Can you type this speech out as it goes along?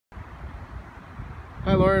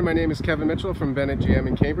Hi Lauren, my name is Kevin Mitchell from Bennett GM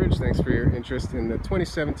in Cambridge. Thanks for your interest in the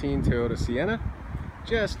 2017 Toyota Sienna.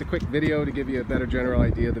 Just a quick video to give you a better general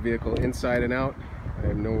idea of the vehicle inside and out. I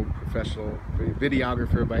am no professional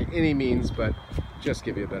videographer by any means, but just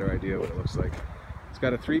give you a better idea of what it looks like. It's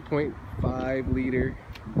got a 3.5 liter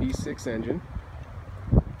V6 engine.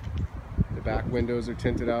 The back windows are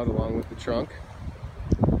tinted out along with the trunk.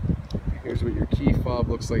 Here's what your key fob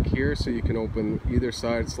looks like here, so you can open either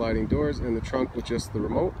side sliding doors in the trunk with just the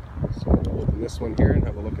remote. So we'll open this one here and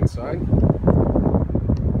have a look inside. In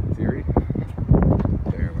theory.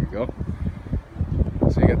 There we go.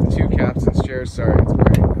 So you got the two captain's chairs. Sorry, it's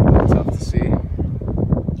bright, a little tough to see.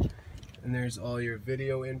 And there's all your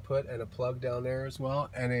video input and a plug down there as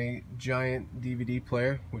well, and a giant DVD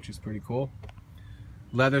player, which is pretty cool.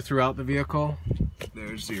 Leather throughout the vehicle.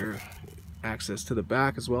 There's your access to the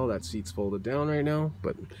back as well. That seat's folded down right now,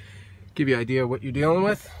 but give you an idea of what you're dealing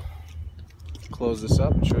with. Close this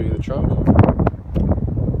up and show you the trunk.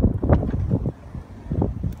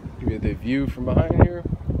 Give you the view from behind here.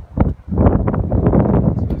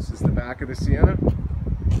 So this is the back of the Sienna.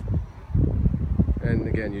 And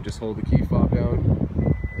again, you just hold the key fob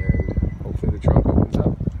down and hopefully the trunk opens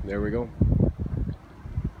up. There we go.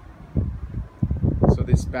 So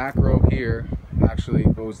this back row here actually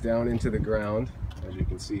goes down into the ground, as you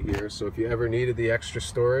can see here. So if you ever needed the extra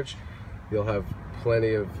storage, you'll have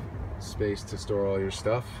plenty of space to store all your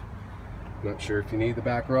stuff. Not sure if you need the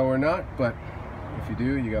back row or not, but if you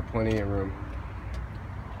do, you got plenty of room.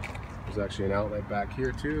 There's actually an outlet back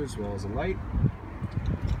here too, as well as a light.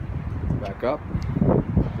 Back up,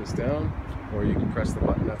 put this down, or you can press the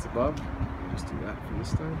button that's above. Just do that for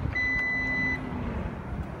this time.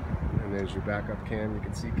 And there's your backup cam, you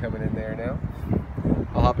can see coming in there now.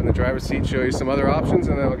 I'll hop in the driver's seat, show you some other options,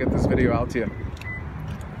 and then I'll get this video out to you.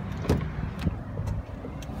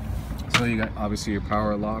 So you got obviously your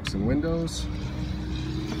power locks and windows.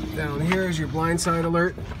 Down here is your blind side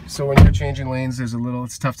alert. So when you're changing lanes, there's a little,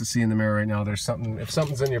 it's tough to see in the mirror right now. There's something, if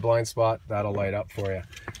something's in your blind spot, that'll light up for you.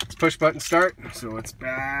 It's push button start, so it's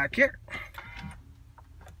back here.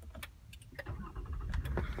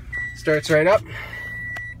 Starts right up.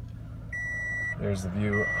 There's the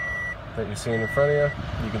view that you're seeing in front of you.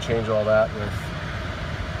 You can change all that with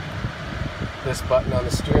this button on the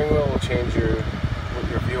steering wheel. Will change what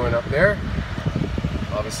you're viewing up there.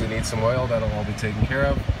 Obviously need some oil, that'll all be taken care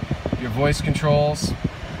of. Your voice controls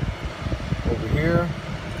over here.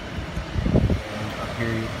 And up here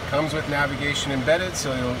it comes with navigation embedded,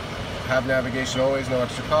 so you'll have navigation always, no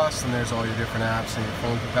extra cost. And there's all your different apps and your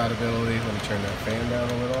phone compatibility. Let me turn that fan down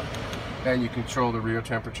a little. And you control the rear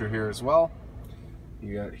temperature here as well.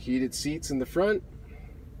 You got heated seats in the front.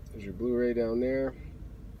 There's your Blu-ray down there.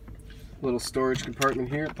 Little storage compartment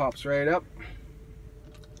here, it pops right up.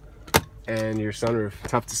 And your sunroof.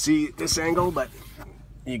 Tough to see at this angle, but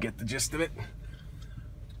you get the gist of it.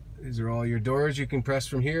 These are all your doors you can press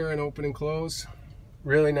from here and open and close.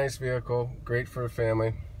 Really nice vehicle, great for a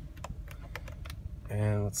family.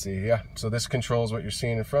 And let's see, yeah, so this controls what you're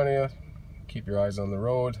seeing in front of you. Keep your eyes on the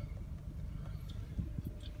road.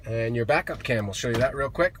 And your backup cam, we'll show you that real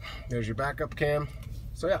quick. There's your backup cam.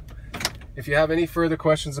 So yeah, if you have any further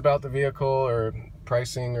questions about the vehicle or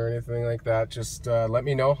pricing or anything like that, just let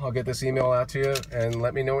me know. I'll get this email out to you and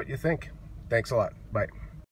let me know what you think. Thanks a lot. Bye.